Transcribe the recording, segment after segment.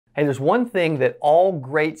Hey, there's one thing that all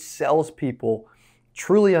great salespeople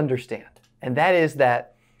truly understand, and that is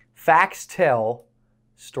that facts tell,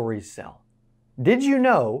 stories sell. Did you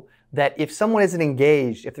know that if someone isn't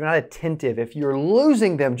engaged, if they're not attentive, if you're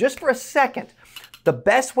losing them just for a second, the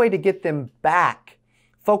best way to get them back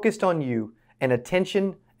focused on you and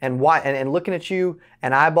attention and looking at you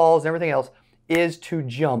and eyeballs and everything else is to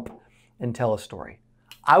jump and tell a story.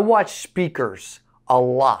 I watch speakers a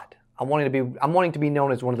lot. I'm wanting to be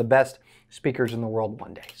known as one of the best speakers in the world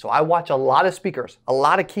one day. So I watch a lot of speakers, a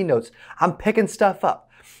lot of keynotes. I'm picking stuff up.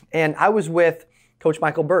 And I was with Coach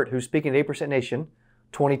Michael Burt, who's speaking at 8% Nation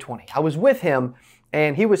 2020. I was with him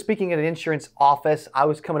and he was speaking at an insurance office. I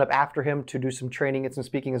was coming up after him to do some training and some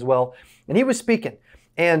speaking as well. And he was speaking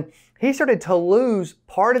and he started to lose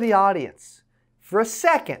part of the audience for a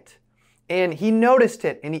second. And he noticed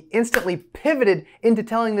it and he instantly pivoted into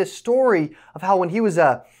telling this story of how when he was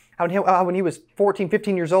 14,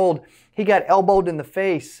 15 years old, he got elbowed in the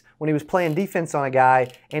face when he was playing defense on a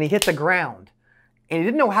guy and he hit the ground. And he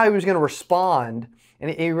didn't know how he was going to respond.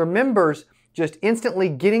 And he remembers just instantly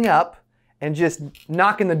getting up and just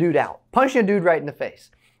knocking the dude out, punching a dude right in the face.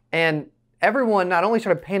 And everyone not only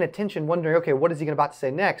started paying attention, wondering, okay, what is he about to say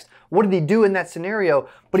next? What did he do in that scenario?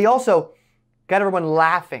 But he also got everyone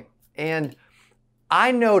laughing. And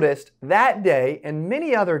I noticed that day and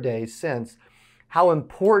many other days since how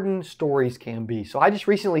important stories can be. So I just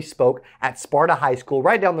recently spoke at Sparta High School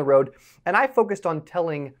right down the road, and I focused on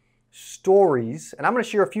telling stories. And I'm going to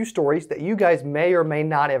share a few stories that you guys may or may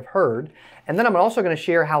not have heard. And then I'm also going to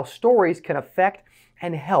share how stories can affect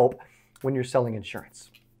and help when you're selling insurance.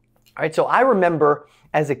 All right, so I remember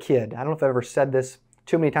as a kid, I don't know if I've ever said this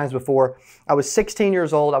too many times before, I was 16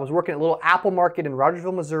 years old. I was working at a little Apple Market in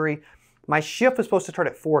Rogersville, Missouri. My shift was supposed to start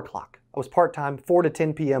at 4 o'clock. I was part-time, 4 to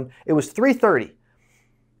 10 p.m. It was 3:30.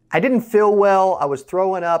 I didn't feel well. I was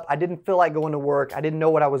throwing up. I didn't feel like going to work. I didn't know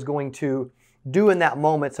what I was going to do in that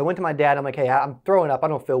moment. So I went to my dad. I'm like, hey, I'm throwing up. I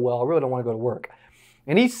don't feel well. I really don't want to go to work.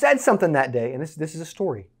 And he said something that day, and this is a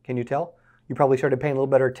story. Can you tell? You probably started paying a little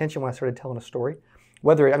better attention when I started telling a story.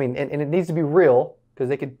 And it needs to be real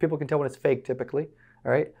because people can tell when it's fake typically.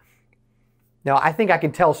 All right. Now I think I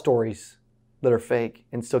can tell stories that are fake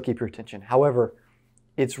and still keep your attention. However,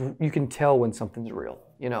 you can tell when something's real.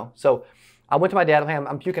 So I went to my dad.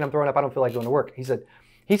 I'm puking. I'm throwing up. I don't feel like going to work. He said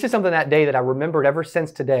something that day that I remembered ever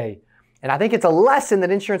since today. And I think it's a lesson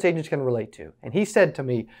that insurance agents can relate to. And he said to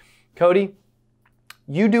me, Cody,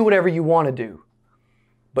 you do whatever you want to do,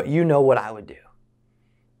 but you know what I would do.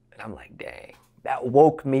 And I'm like, dang, that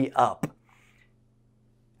woke me up.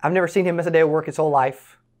 I've never seen him miss a day of work his whole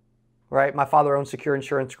life, right? My father owns Secure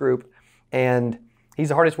Insurance Group, and he's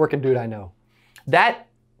the hardest working dude I know. That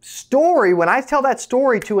story, when I tell that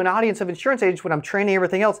story to an audience of insurance agents when I'm training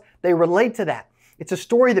everything else, they relate to that. It's a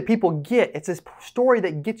story that people get. It's a story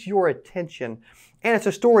that gets your attention. And it's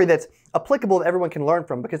a story that's applicable that everyone can learn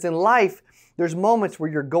from, because in life, there's moments where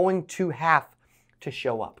you're going to have to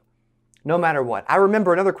show up, no matter what. I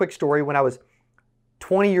remember another quick story when I was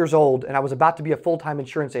 20 years old and I was about to be a full-time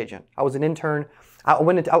insurance agent. I was an intern. I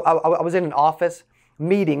was in an office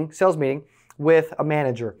meeting, sales meeting, with a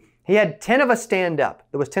manager. He had 10 of us stand up.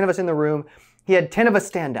 There was 10 of us in the room. He had 10 of us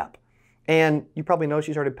stand up. And you probably know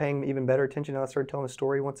she started paying even better attention now I started telling the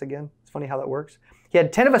story once again. It's funny how that works. He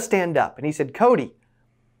had 10 of us stand up and he said, Cody,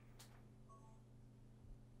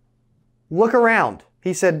 look around.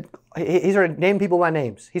 He said, he started naming people by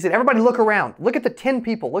names. He said, everybody look around. Look at the 10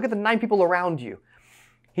 people. Look at the 9 people around you.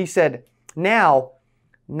 He said, now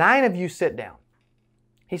 9 of you sit down.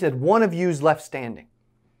 He said, 1 of you's left standing.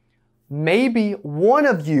 Maybe 1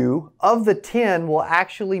 of you of the 10 will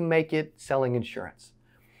actually make it selling insurance.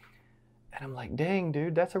 And I'm like, dang,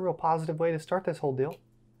 dude, that's a real positive way to start this whole deal.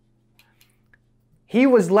 He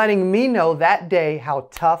was letting me know that day how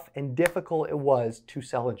tough and difficult it was to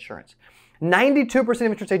sell insurance. 92% of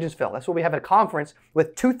insurance agents fail. That's what we have at a conference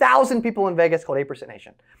with 2,000 people in Vegas called 8%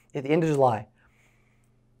 Nation at the end of July.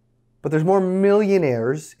 But there's more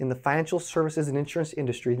millionaires in the financial services and insurance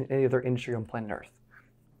industry than any other industry on planet Earth.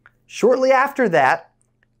 Shortly after that,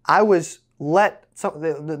 I was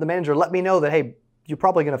the manager let me know that, hey, you're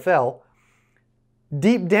probably going to fail.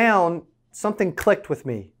 Deep down, something clicked with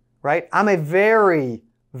me, right? I'm a very,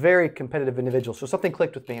 very competitive individual. So something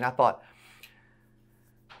clicked with me and I thought,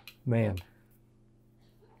 man,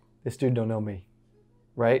 this dude don't know me,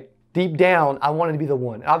 right? Deep down, I wanted to be the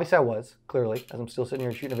one. And obviously I was, clearly, as I'm still sitting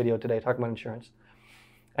here shooting a video today talking about insurance.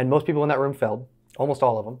 And most people in that room failed, almost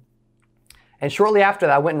all of them. And shortly after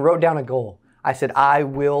that, I went and wrote down a goal. I said, I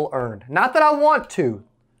will earn. Not that I want to,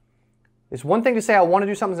 It's one thing to say I want to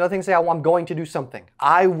do something, it's another thing to say I'm going to do something.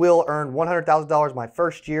 I will earn $100,000 my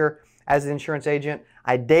first year as an insurance agent.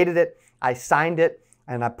 I dated it, I signed it,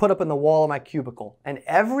 and I put up in the wall of my cubicle. And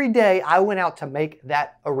every day I went out to make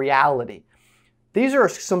that a reality. These are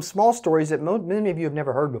some small stories that many of you have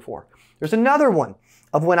never heard before. There's another one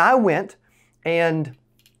of when I went and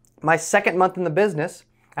my second month in the business,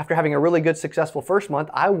 after having a really good, successful first month,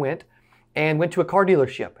 I went to a car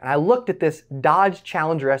dealership and I looked at this Dodge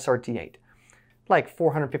Challenger SRT8, like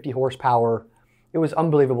 450 horsepower. It was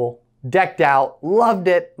unbelievable. Decked out, loved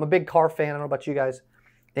it. I'm a big car fan. I don't know about you guys.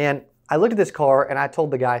 And I looked at this car and I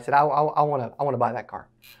told the guy, I said, I want to buy that car.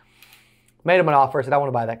 Made him an offer. I said, I want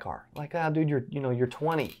to buy that car. Like, dude, you're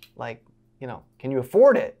 20. Like, can you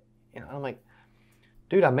afford it? And I'm like,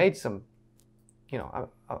 dude, I made some,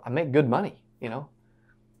 I make good money,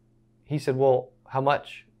 He said, well, how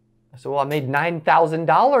much? I said, well, I made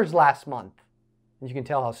 $9,000 last month. And you can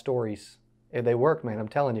tell how stories, they work, man, I'm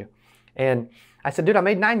telling you. And I said, dude, I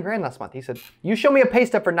made $9,000 last month. He said, you show me a pay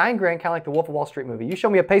stub for $9,000, kind of like the Wolf of Wall Street movie. You show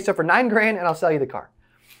me a pay stub for $9,000 and I'll sell you the car.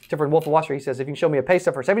 Except for in Wolf of Wall Street, he says, if you can show me a pay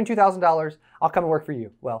stub for $72,000, I'll come and work for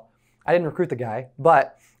you. Well, I didn't recruit the guy,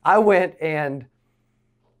 but I went and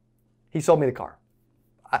he sold me the car.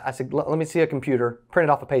 I said, let me see a computer, printed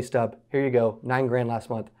off a pay stub. Here you go, $9,000 last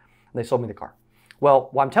month. And they sold me the car. Well,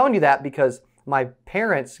 I'm telling you that because my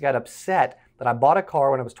parents got upset that I bought a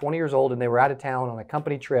car when I was 20 years old and they were out of town on a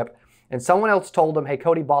company trip. And someone else told them, hey,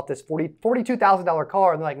 Cody bought this $42,000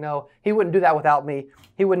 car. And they're like, no, he wouldn't do that without me.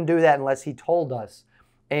 He wouldn't do that unless he told us.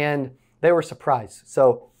 And they were surprised.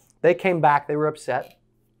 So they came back. They were upset.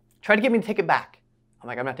 Tried to get me to take it back. I'm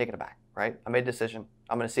like, I'm not taking it back, right? I made a decision.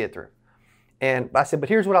 I'm going to see it through. And I said, but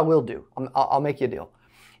here's what I will do. I'll make you a deal.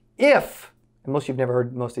 If, and most of you have never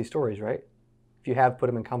heard most of these stories, right? If you have, put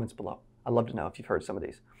them in comments below. I'd love to know if you've heard some of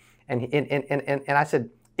these. And I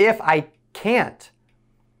said, if I can't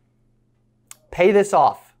pay this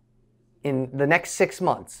off in the next 6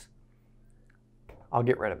 months, I'll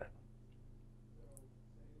get rid of it.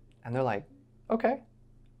 And they're like, okay.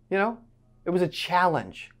 It was a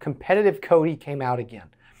challenge. Competitive Cody came out again.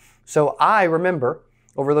 So I remember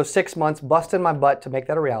over those 6 months, busting my butt to make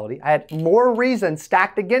that a reality. I had more reasons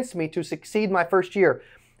stacked against me to succeed my first year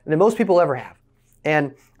than most people ever have.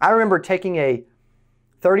 And I remember taking a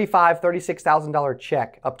 $35,000, $36,000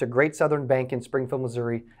 check up to Great Southern Bank in Springfield,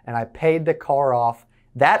 Missouri, and I paid the car off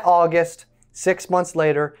that August, 6 months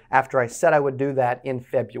later, after I said I would do that in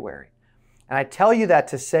February. And I tell you that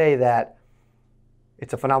to say that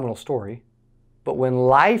it's a phenomenal story, but when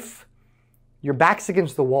your back's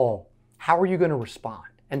against the wall, how are you going to respond?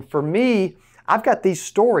 And for me, I've got these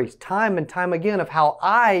stories time and time again of how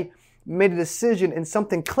I made a decision and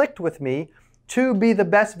something clicked with me to be the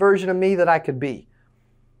best version of me that I could be.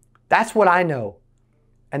 That's what I know.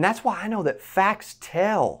 And that's why I know that facts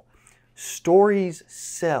tell, stories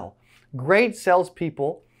sell. Great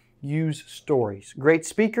salespeople use stories. Great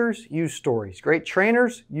speakers use stories. Great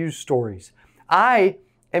trainers use stories. I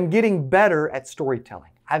am getting better at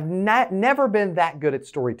storytelling. I've never been that good at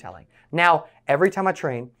storytelling. Now, every time I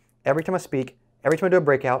train, every time I speak, every time I do a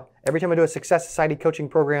breakout, every time I do a Success Society coaching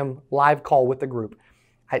program live call with the group,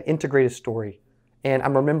 I integrate a story. And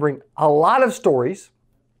I'm remembering a lot of stories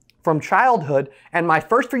from childhood and my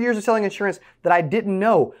first few years of selling insurance that I didn't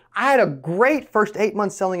know. I had a great first 8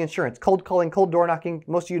 months selling insurance, cold calling, cold door knocking,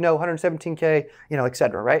 most of you know, 117K, et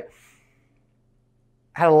cetera, right?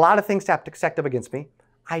 I had a lot of things stacked up against me.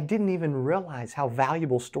 I didn't even realize how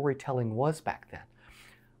valuable storytelling was back then.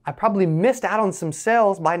 I probably missed out on some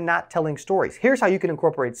sales by not telling stories. Here's how you can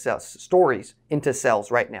incorporate stories into sales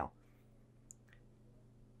right now.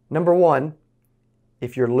 Number one,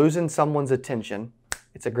 if you're losing someone's attention,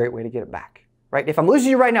 it's a great way to get it back, right? If I'm losing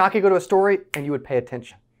you right now, I could go to a story and you would pay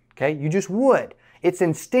attention, okay? You just would. It's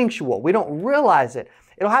instinctual. We don't realize it.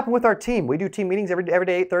 It'll happen with our team. We do team meetings every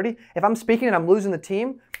day, 8:30. If I'm speaking and I'm losing the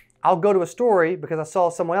team, I'll go to a story because I saw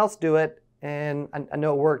someone else do it and I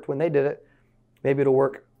know it worked when they did it. Maybe it'll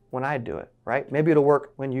work when I do it, right? Maybe it'll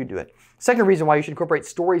work when you do it. Second reason why you should incorporate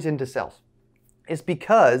stories into sales is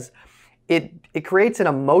because it creates an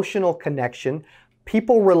emotional connection.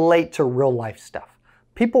 People relate to real life stuff.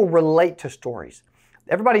 People relate to stories.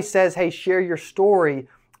 Everybody says, hey, share your story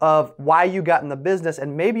of why you got in the business,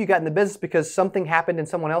 and maybe you got in the business because something happened in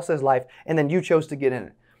someone else's life and then you chose to get in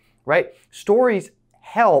it, right? Stories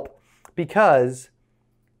help because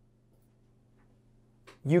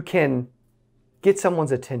you can get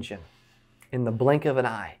someone's attention in the blink of an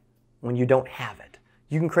eye when you don't have it.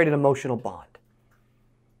 You can create an emotional bond.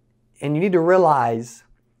 And you need to realize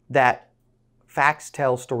that facts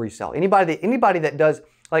tell, stories sell. Anybody that does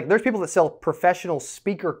Like there's people that sell professional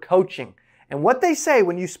speaker coaching. And what they say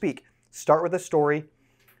when you speak, start with a story,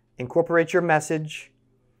 incorporate your message,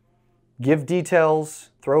 give details,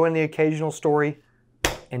 throw in the occasional story,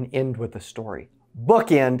 and end with a story.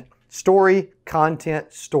 Bookend, story,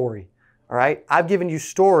 content, story. All right? I've given you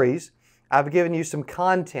stories. I've given you some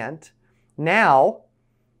content. Now,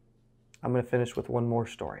 I'm going to finish with one more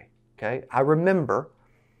story. Okay? I remember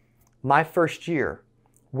my first year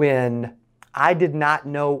when I did not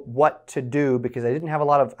know what to do because I didn't have a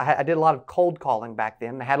lot of, I did a lot of cold calling back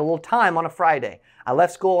then. I had a little time on a Friday. I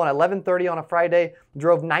left school at 11:30 on a Friday,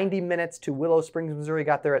 drove 90 minutes to Willow Springs, Missouri,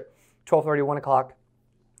 got there at 12:30, 1 o'clock.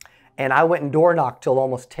 And I went and door knocked till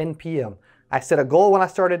almost 10 p.m. I set a goal when I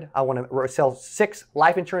started. I want to sell 6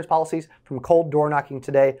 life insurance policies from cold door knocking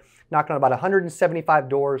today. Knocked on about 175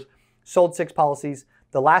 doors, sold 6 policies.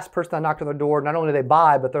 The last person I knocked on their door, not only did they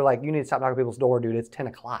buy, but they're like, you need to stop knocking people's door, dude. It's 10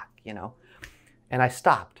 o'clock, you know? And I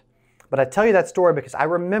stopped. But I tell you that story because I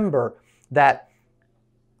remember that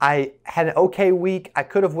I had an okay week. I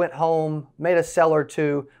could have went home, made a sell or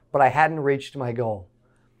two, but I hadn't reached my goal.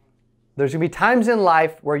 There's going to be times in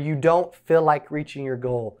life where you don't feel like reaching your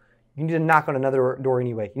goal. You need to knock on another door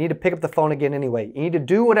anyway. You need to pick up the phone again anyway. You need to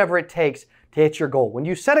do whatever it takes to hit your goal. When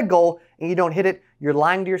you set a goal and you don't hit it, you're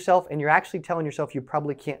lying to yourself and you're actually telling yourself you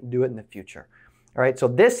probably can't do it in the future. All right, so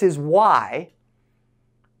this is why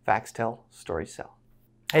facts tell, stories sell.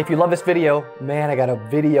 Hey, if you love this video, man, I got a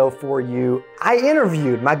video for you. I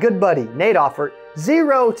interviewed my good buddy, Nate Offert,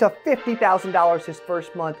 $0 to $50,000 his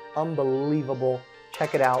first month. Unbelievable.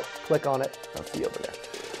 Check it out, click on it. I'll see you over there.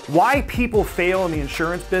 Why people fail in the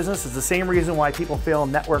insurance business is the same reason why people fail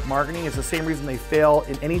in network marketing. It's the same reason they fail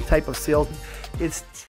in any type of sales. It's